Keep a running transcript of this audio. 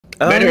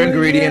Better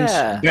ingredients,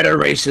 yeah. better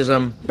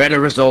racism, better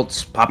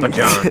results, Papa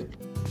John.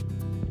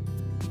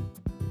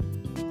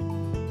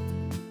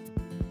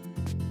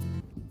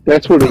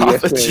 That's what it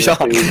Papa is.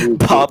 John.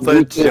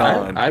 Papa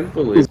John. I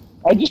believe.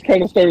 I just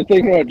kind of started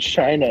thinking about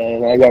China,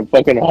 and I got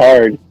fucking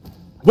hard.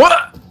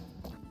 What?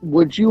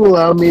 Would you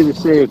allow me to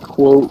say a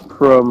quote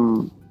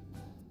from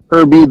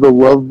Herbie the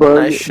Love Bug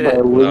Nice by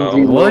shit.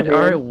 Lindsay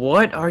Lohan?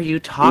 What are you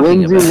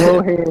talking Lindsay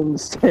about? Lohan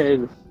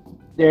said,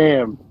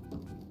 "Damn,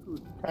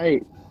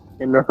 tight."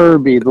 And the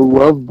Herbie the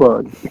Love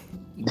Bug.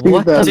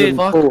 What the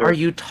 2004. fuck are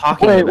you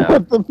talking Wait, about?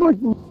 what the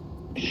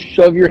fuck?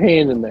 Shove your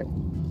hand in there.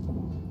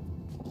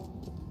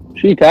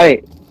 She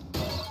tight.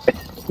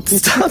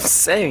 Stop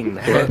saying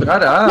that.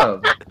 Shut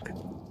up.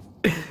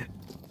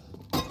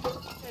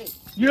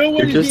 You know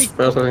what? You're just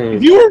spelling.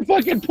 If you were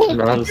fucking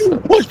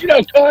pushing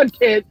out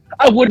content,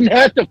 I wouldn't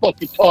have to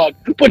fucking talk.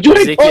 But you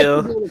ain't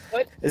Ezekiel. talking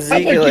about it.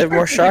 Ezekiel, I have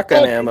more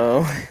shotgun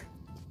ammo.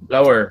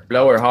 Blower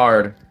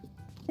hard.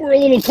 For a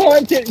little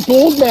content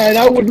gold mine,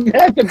 I wouldn't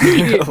have to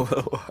be here.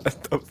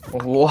 What the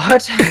f-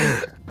 What?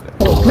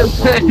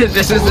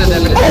 This isn't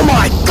evidence. Oh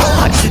my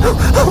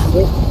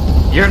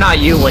god! You're not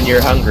you when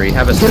you're hungry.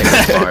 Have a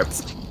Snickers bar.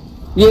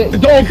 Yeah,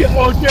 don't get.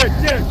 Oh, shit.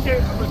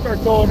 I'm gonna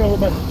start going over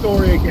my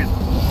story again.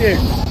 Dude,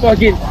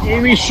 fucking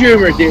Amy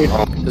Schumer, dude.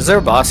 Is there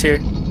a boss here?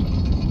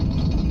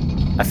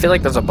 I feel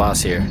like there's a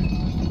boss here.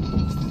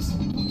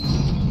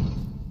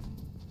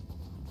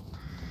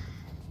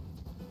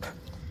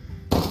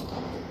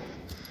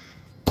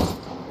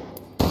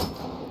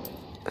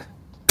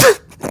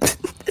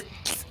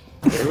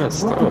 You're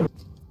messed up.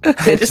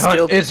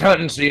 It's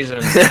hunting season.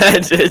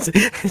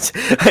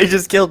 I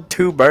just killed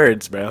 2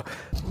 birds, bro.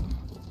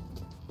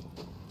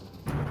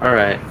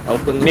 Alright,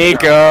 open the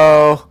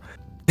Nico!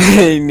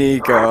 Hey,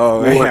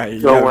 Nico! Hey,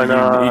 What's going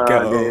on,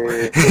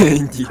 Nico!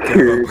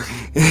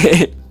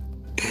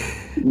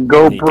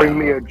 Go Nico. bring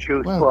me a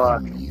juice box.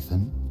 Welcome,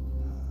 Ethan.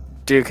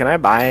 Dude, can I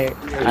buy? You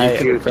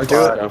can fix do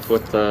it. stuff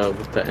with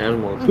the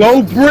animals.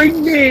 Go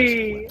bring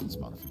me. These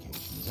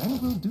modifications,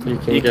 and we'll do You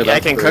it. can You- get I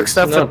can cook upgrades.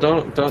 stuff No,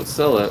 with- don't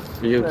sell it.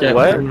 You get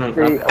What? permanent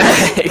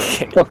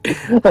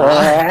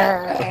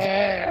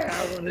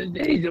On the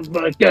days of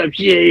fucked up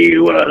shit,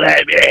 you won't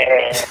let me.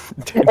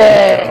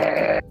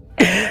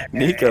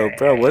 Nico,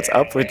 bro, what's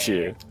up with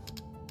you?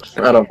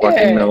 I don't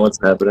fucking know what's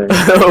happening.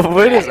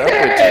 What is up with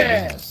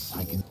Yes,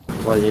 I can.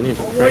 Well, you need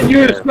to When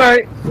you're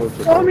smart, Look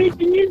at Tommy,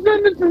 can you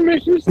send the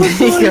permission slip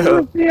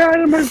to the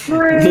item, my you?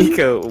 friend?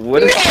 Nico,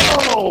 what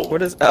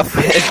is up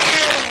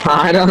with?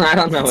 I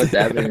don't know what's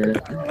happening.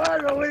 I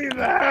don't leave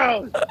the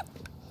house.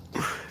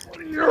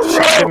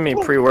 She's giving me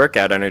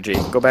pre-workout energy.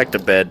 Go back to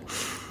bed.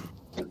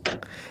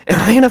 Am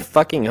I in a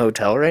fucking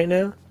hotel right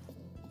now?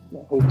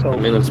 I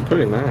mean, it's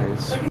pretty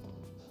nice.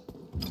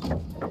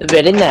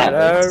 Very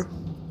nice.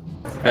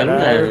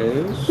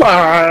 And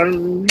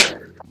Fun.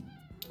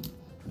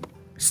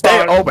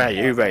 Stay over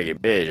you, baby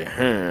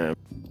bitch.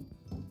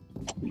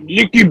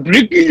 Licky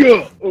blicky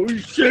up. Oh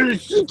shit,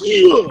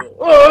 sticky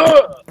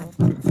up.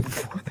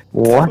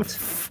 What?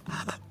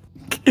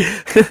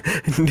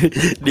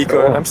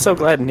 Nico, I'm so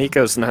glad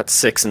Nico's not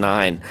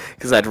 6'9",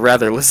 because I'd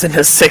rather listen to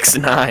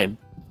 6'9".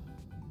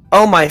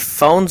 Oh, my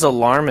phone's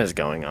alarm is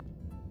going on.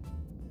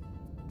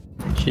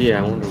 gee,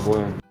 I wonder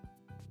why.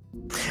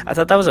 I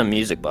thought that was a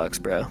music box,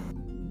 bro.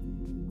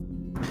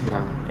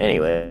 No.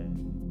 Anyway,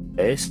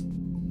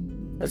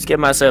 let's give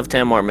myself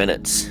 10 more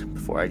minutes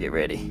before I get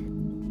ready.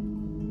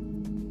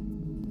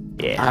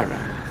 Yeah,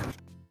 Alright.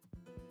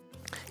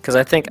 because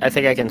I think I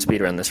can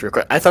speedrun this real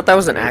quick. I thought that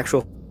was an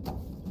actual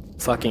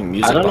fucking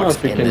music I don't know box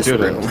if you in can this do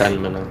it room. in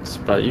 10 minutes,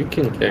 but you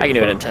can kick I can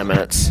do it in butt. 10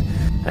 minutes.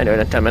 I can do it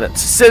in 10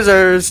 minutes.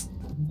 Scissors!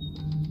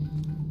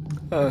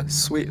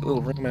 Sweet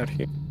little room out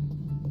here.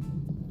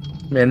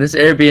 Man, this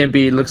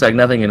Airbnb looks like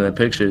nothing in the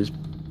pictures.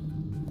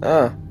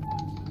 Oh.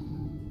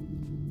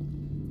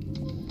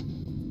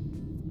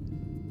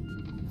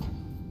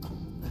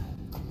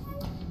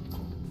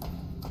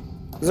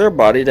 Is there a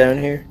body down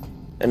here?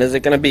 And is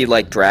it gonna be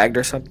like dragged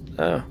or something?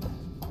 Oh.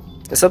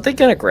 Is something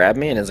gonna grab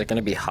me and is it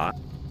gonna be hot?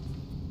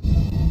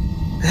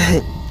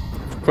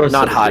 Of course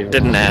Not it'll hot, be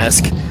didn't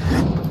ask.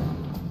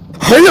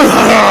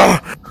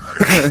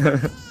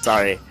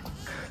 Sorry.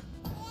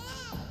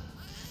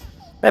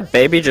 That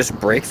baby just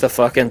break the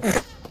fucking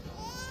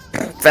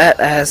fat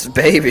ass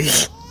baby.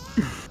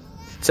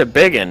 It's a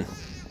biggin.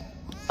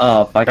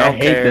 Oh fuck! I Don't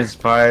hate care. this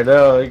part.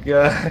 Oh my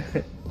god.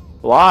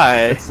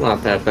 Why? It's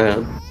not that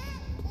bad.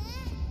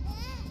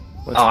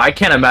 Oh, I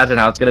can't imagine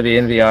how it's gonna be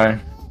in VR.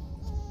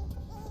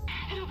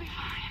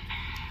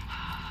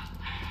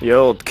 You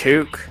old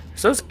kook.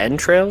 Is those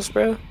entrails,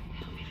 bro?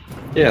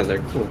 Yeah, they're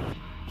cool.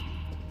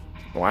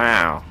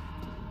 Wow.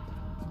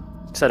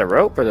 Is that a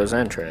rope or those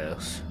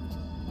entrails?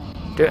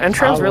 Do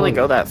entrails really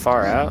go that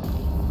far out?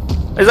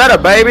 Is that a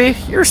baby?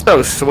 You're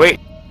so sweet.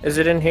 Is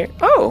it in here?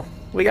 Oh,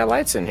 we got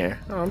lights in here.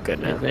 Oh, I'm good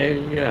now. There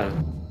you go.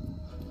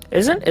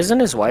 Isn't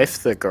his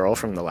wife the girl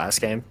from the last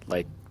game?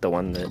 Like the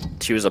one that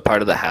she was a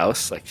part of the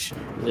house, like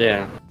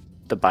Yeah.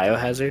 the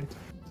biohazard?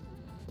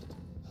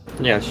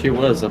 Yeah, she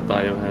was a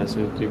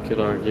biohazard, you could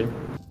argue.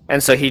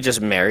 And so he just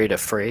married a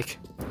freak?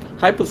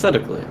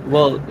 Hypothetically.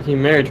 Well, he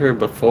married her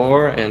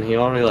before, and he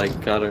already,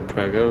 like, got her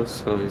preggo,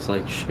 so he's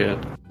like, shit.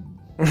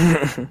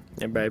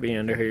 Your baby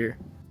under here.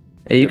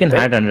 Hey, you can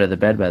hide under the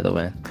bed, by the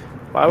way.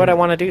 Why would I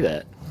want to do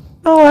that?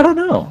 Oh, I don't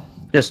know.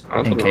 Just I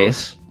don't in know.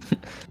 case.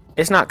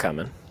 It's not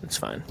coming. It's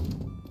fine.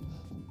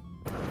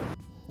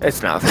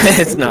 It's not.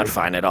 It's not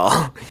fine at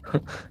all.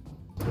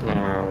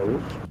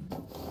 No.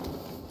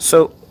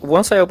 So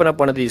once I open up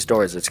one of these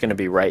doors, it's gonna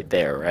be right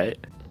there, right?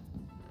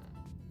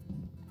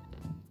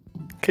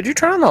 Could you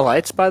turn on the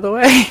lights, by the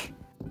way?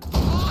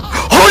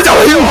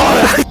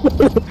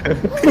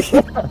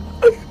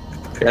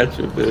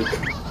 Gotcha, bitch.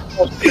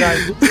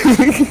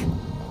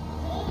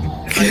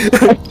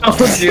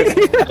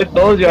 I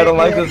told you I don't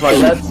like this part.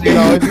 That's, you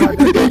know,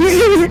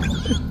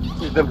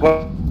 The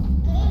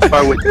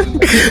part with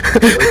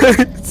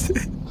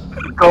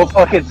go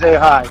fucking say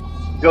hi.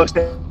 Go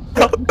say.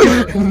 No.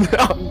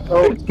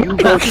 You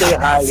go say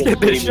hi. Scared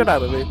the shit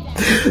out of me.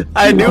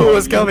 I knew it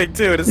was coming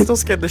too, and it still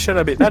scared the shit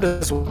out of me. That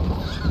is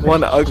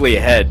one ugly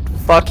head.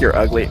 Fuck, you're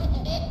ugly.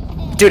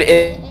 Dude,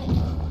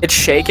 it's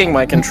shaking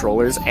my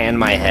controllers and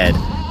my head.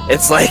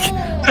 It's like,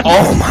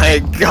 oh my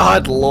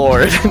god,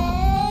 lord.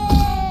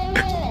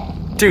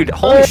 Dude,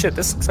 holy shit,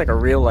 this looks like a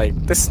real, like,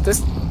 this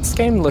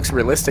game looks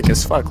realistic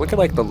as fuck. Look at,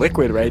 like, the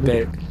liquid right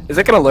there. Is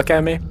it gonna look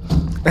at me?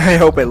 I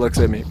hope it looks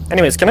at me.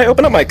 Anyways, can I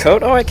open up my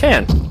coat? Oh, I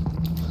can.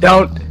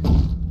 don't.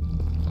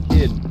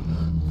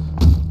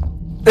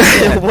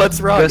 What's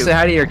wrong? Go say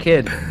hi to your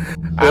kid.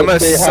 I'm a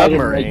say hi to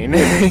my submarine.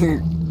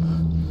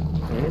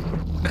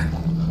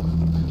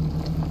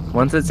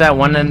 Once it's at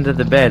one end of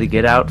the bed,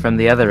 get out from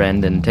the other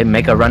end and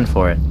make a run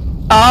for it.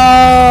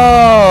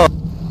 Oh!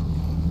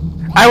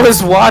 I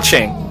was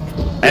watching.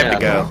 I have to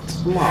go.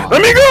 Come on.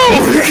 Let me go!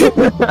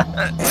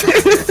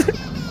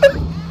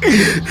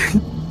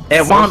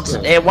 It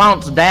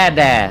wants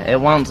dada. It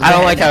wants. I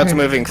don't like how it's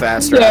moving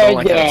faster. I don't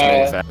like how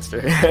it's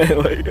moving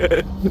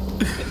faster.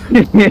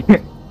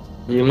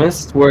 You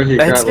missed where he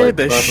That got scared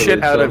like the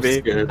shit out of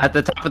me. At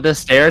the top of the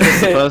stairs, it's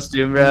supposed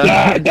to, bro.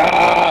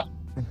 Da.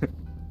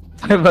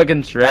 I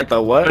fucking Shrek. At the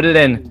what? Put it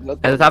in.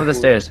 At the top of the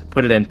stairs.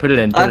 Put it in. Put it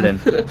in. Put it in.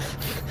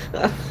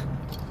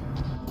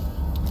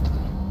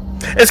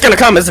 It's gonna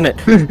come, isn't it?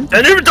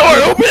 The new door,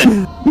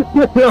 open!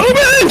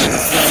 Open!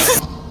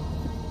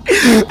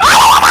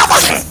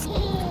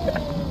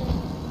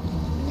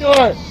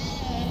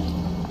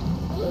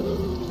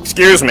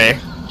 Excuse me.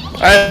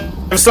 I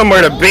have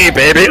somewhere to be,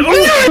 baby.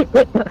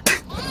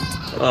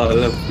 Oh,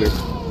 lovely.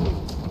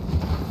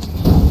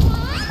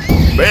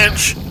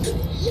 Bitch.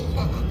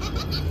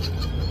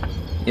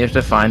 You have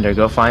to find her.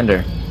 Go find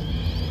her.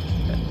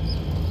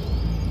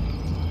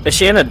 Is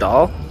she in a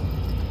doll?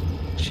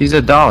 She's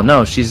a doll.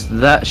 No, she's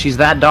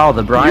that doll,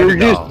 the bride You're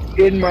doll. just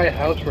in my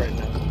house right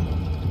now.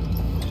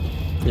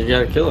 You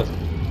gotta kill her.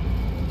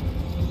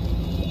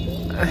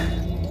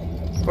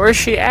 Where's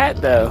she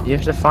at, though? You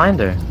have to find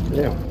her.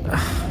 Yeah.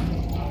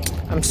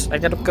 I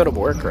gotta go to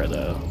work right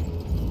though.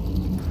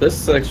 This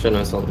section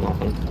is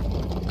unlocked.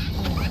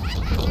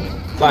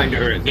 Find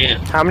her again.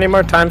 How many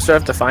more times do I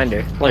have to find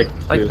her? Like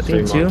I 2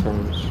 think 3 more two.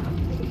 times.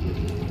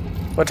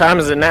 What time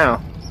is it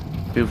now?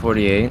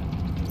 2:48.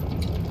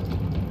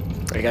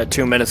 I got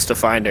 2 minutes to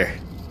find her.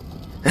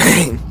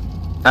 I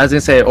was gonna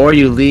say, or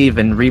you leave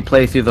and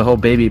replay through the whole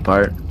baby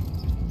part.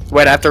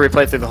 Wait, I have to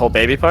replay through the whole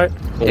baby part?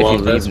 Well,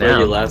 you that's leave where now.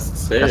 you last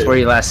saved. That's where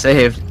you last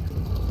saved.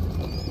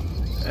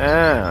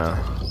 Oh.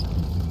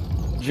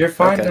 You're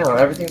fine Okay. now.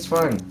 Everything's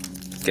fine.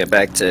 Get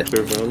back to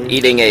Giovanni.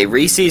 eating a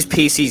Reese's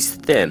Pieces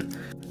Thin.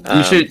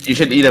 You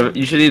should eat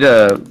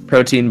a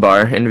protein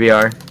bar in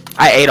VR.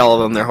 I ate all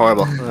of them. They're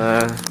horrible.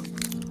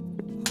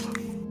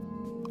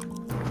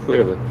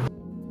 Clearly.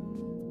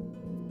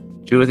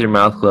 Chew with your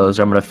mouth closed,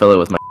 or I'm gonna fill it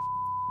with my.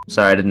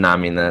 Sorry, I did not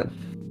mean that.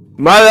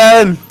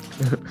 Mother,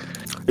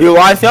 you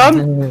want some?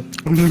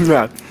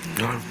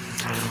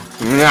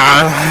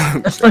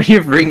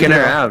 You're freaking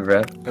her out,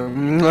 bro.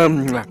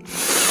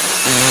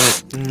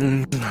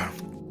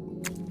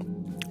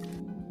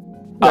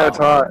 That's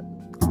hot.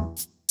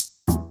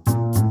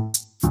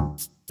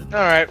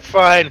 Alright,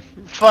 fine.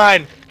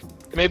 Fine.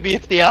 Maybe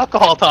it's the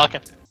alcohol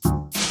talking.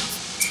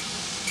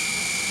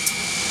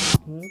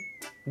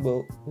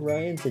 Well,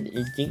 Ryan said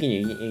it's thinking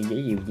you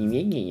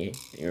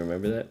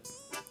remember that?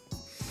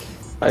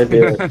 I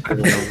did.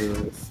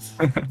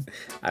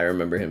 I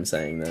remember him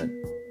saying that.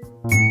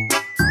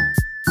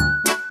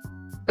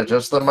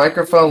 Adjust the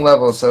microphone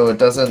level so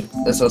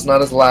it's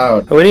not as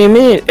loud. What do you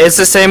mean? It's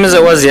the same as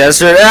it was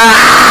yesterday.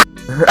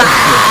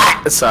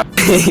 Sorry.